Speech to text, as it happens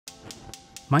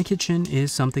My kitchen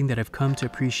is something that I've come to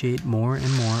appreciate more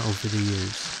and more over the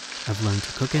years. I've learned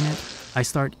to cook in it. I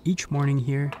start each morning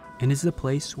here, and it's the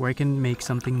place where I can make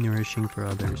something nourishing for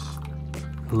others.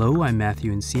 Hello, I'm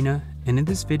Matthew Encina, and in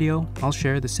this video, I'll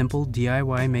share the simple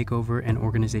DIY makeover and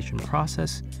organization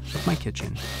process of my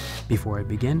kitchen. Before I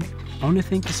begin, I want to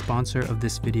thank the sponsor of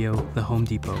this video, the Home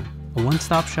Depot, a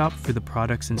one-stop shop for the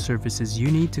products and services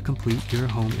you need to complete your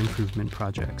home improvement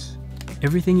projects.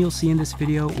 Everything you'll see in this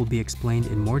video will be explained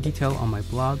in more detail on my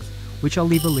blog, which I'll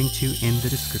leave a link to in the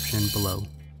description below.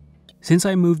 Since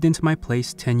I moved into my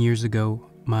place 10 years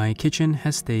ago, my kitchen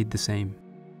has stayed the same.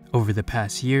 Over the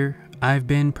past year, I've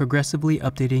been progressively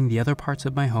updating the other parts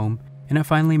of my home, and I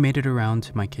finally made it around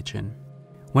to my kitchen.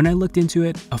 When I looked into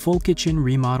it, a full kitchen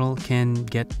remodel can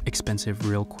get expensive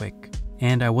real quick,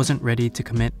 and I wasn't ready to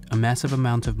commit a massive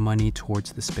amount of money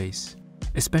towards the space,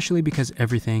 especially because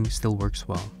everything still works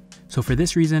well. So for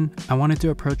this reason, I wanted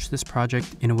to approach this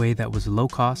project in a way that was low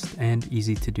cost and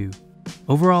easy to do.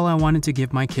 Overall, I wanted to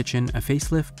give my kitchen a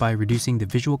facelift by reducing the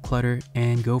visual clutter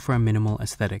and go for a minimal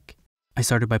aesthetic. I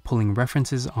started by pulling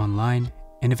references online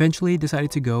and eventually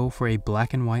decided to go for a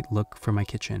black and white look for my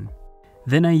kitchen.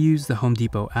 Then I used the Home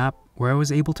Depot app where I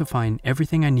was able to find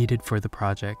everything I needed for the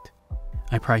project.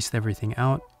 I priced everything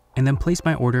out and then placed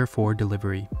my order for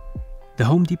delivery. The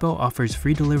Home Depot offers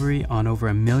free delivery on over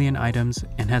 1 million items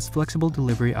and has flexible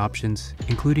delivery options,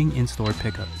 including in-store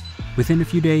pickup. Within a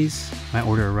few days, my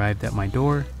order arrived at my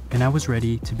door and I was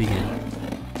ready to begin.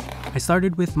 I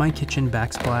started with my kitchen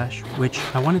backsplash, which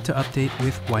I wanted to update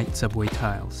with white subway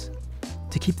tiles.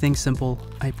 To keep things simple,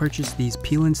 I purchased these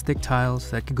peel and stick tiles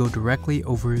that could go directly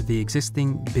over the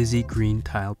existing busy green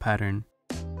tile pattern.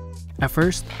 At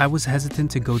first, I was hesitant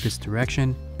to go this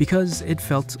direction because it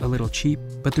felt a little cheap,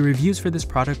 but the reviews for this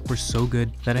product were so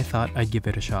good that I thought I'd give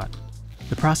it a shot.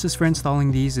 The process for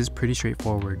installing these is pretty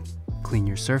straightforward. Clean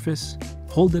your surface,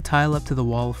 hold the tile up to the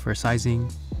wall for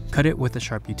sizing, cut it with a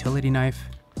sharp utility knife,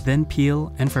 then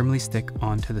peel and firmly stick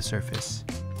onto the surface.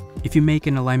 If you make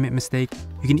an alignment mistake,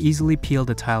 you can easily peel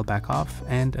the tile back off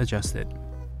and adjust it.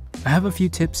 I have a few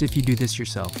tips if you do this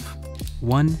yourself.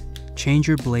 1. Change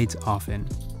your blades often.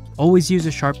 Always use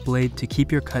a sharp blade to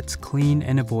keep your cuts clean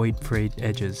and avoid frayed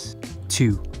edges.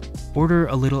 2. Order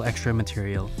a little extra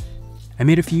material. I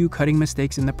made a few cutting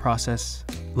mistakes in the process.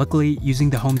 Luckily, using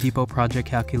the Home Depot project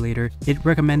calculator, it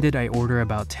recommended I order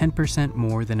about 10%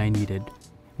 more than I needed.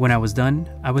 When I was done,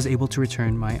 I was able to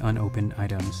return my unopened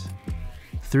items.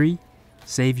 3.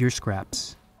 Save your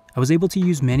scraps. I was able to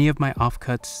use many of my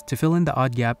offcuts to fill in the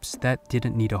odd gaps that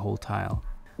didn't need a whole tile.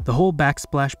 The whole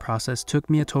backsplash process took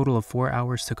me a total of 4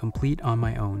 hours to complete on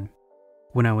my own.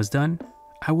 When I was done,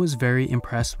 I was very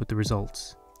impressed with the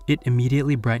results. It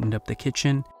immediately brightened up the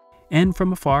kitchen, and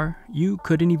from afar, you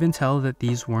couldn't even tell that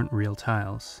these weren't real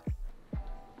tiles.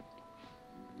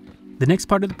 The next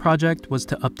part of the project was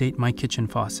to update my kitchen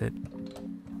faucet.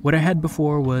 What I had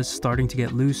before was starting to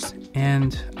get loose,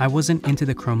 and I wasn't into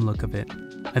the chrome look of it.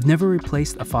 I've never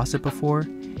replaced a faucet before,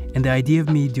 and the idea of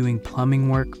me doing plumbing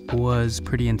work was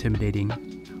pretty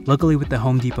intimidating. Luckily, with the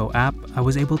Home Depot app, I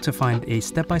was able to find a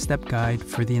step-by-step guide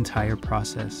for the entire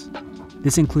process.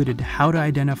 This included how to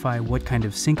identify what kind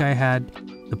of sink I had,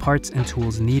 the parts and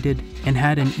tools needed, and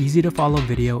had an easy-to-follow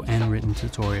video and written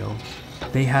tutorial.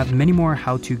 They have many more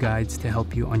how-to guides to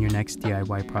help you on your next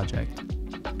DIY project.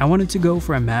 I wanted to go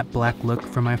for a matte black look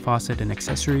for my faucet and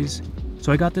accessories,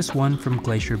 so I got this one from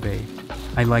Glacier Bay.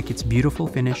 I like its beautiful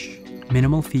finish,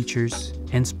 minimal features,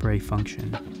 and spray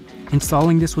function.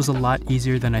 Installing this was a lot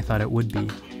easier than I thought it would be.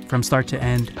 From start to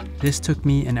end, this took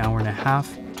me an hour and a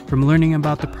half, from learning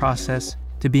about the process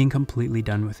to being completely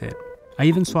done with it. I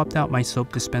even swapped out my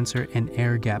soap dispenser and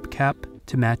air gap cap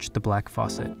to match the black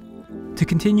faucet. To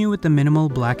continue with the minimal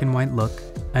black and white look,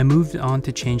 I moved on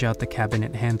to change out the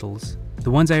cabinet handles. The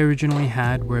ones I originally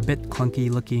had were a bit clunky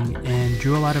looking and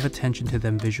drew a lot of attention to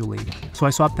them visually, so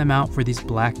I swapped them out for these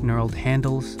black knurled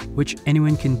handles, which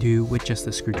anyone can do with just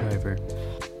a screwdriver.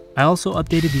 I also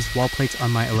updated these wall plates on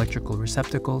my electrical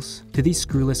receptacles to these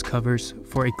screwless covers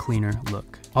for a cleaner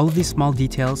look. All of these small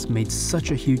details made such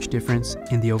a huge difference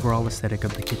in the overall aesthetic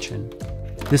of the kitchen.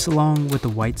 This, along with the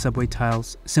white subway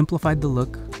tiles, simplified the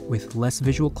look with less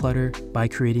visual clutter by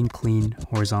creating clean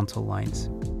horizontal lines.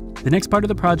 The next part of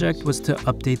the project was to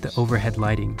update the overhead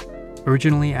lighting.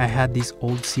 Originally, I had these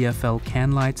old CFL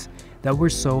can lights that were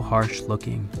so harsh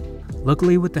looking.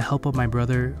 Luckily, with the help of my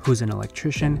brother, who's an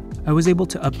electrician, I was able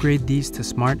to upgrade these to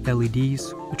smart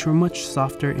LEDs, which were much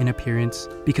softer in appearance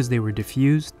because they were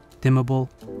diffused, dimmable,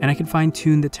 and I could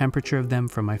fine-tune the temperature of them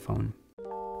from my phone.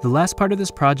 The last part of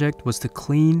this project was to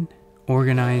clean,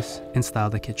 organize, and style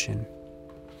the kitchen.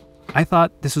 I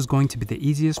thought this was going to be the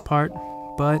easiest part,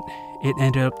 but it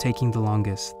ended up taking the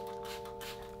longest.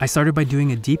 I started by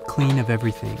doing a deep clean of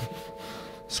everything,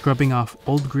 scrubbing off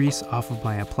old grease off of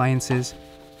my appliances,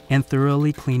 and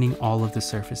thoroughly cleaning all of the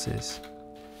surfaces.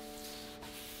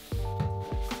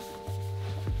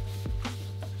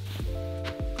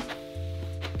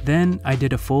 Then I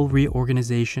did a full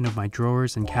reorganization of my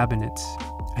drawers and cabinets.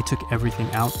 I took everything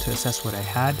out to assess what I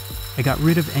had. I got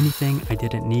rid of anything I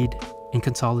didn't need and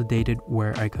consolidated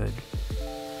where I could.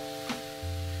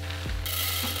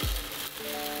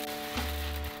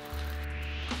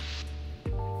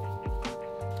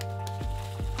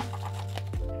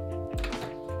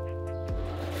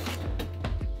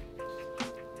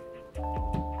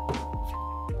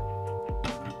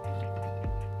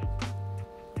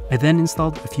 I then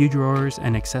installed a few drawers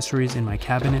and accessories in my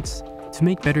cabinets to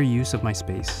make better use of my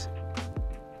space.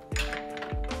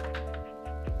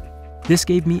 This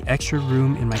gave me extra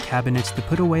room in my cabinets to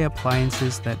put away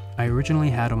appliances that I originally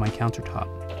had on my countertop.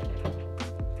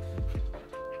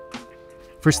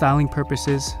 For styling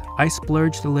purposes, I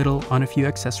splurged a little on a few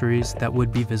accessories that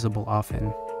would be visible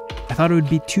often. I thought it would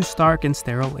be too stark and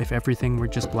sterile if everything were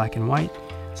just black and white,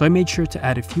 so I made sure to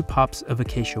add a few pops of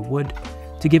acacia wood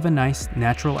to give a nice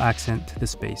natural accent to the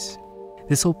space.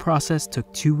 This whole process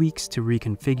took 2 weeks to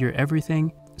reconfigure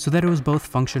everything so that it was both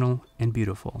functional and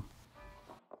beautiful.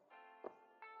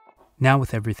 Now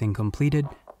with everything completed,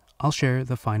 I'll share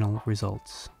the final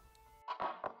results.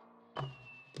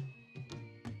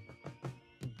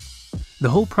 The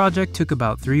whole project took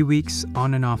about 3 weeks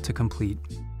on and off to complete.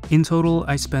 In total,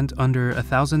 I spent under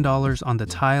 $1,000 on the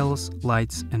tiles,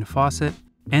 lights, and faucet,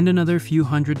 and another few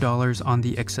 $100s on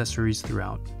the accessories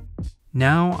throughout.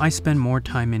 Now I spend more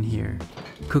time in here,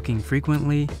 cooking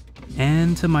frequently,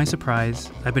 and to my surprise,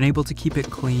 I've been able to keep it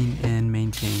clean and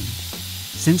maintained.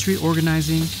 Since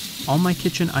reorganizing, all my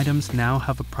kitchen items now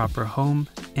have a proper home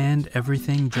and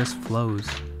everything just flows.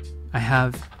 I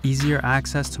have easier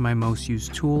access to my most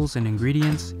used tools and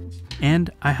ingredients, and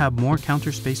I have more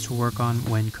counter space to work on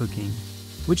when cooking,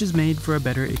 which is made for a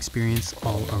better experience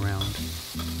all around.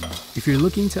 If you're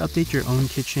looking to update your own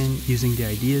kitchen using the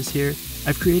ideas here,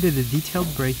 I've created a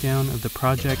detailed breakdown of the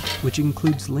project which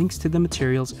includes links to the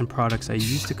materials and products I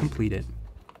used to complete it.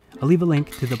 I'll leave a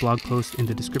link to the blog post in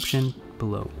the description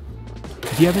below.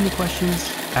 If you have any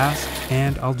questions, ask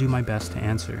and I'll do my best to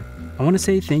answer. I want to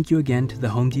say thank you again to the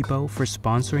Home Depot for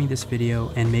sponsoring this video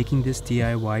and making this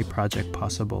DIY project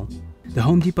possible. The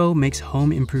Home Depot makes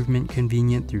home improvement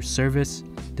convenient through service,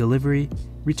 delivery,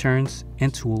 returns,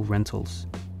 and tool rentals.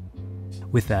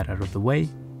 With that out of the way,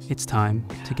 it's time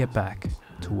to get back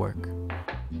to work.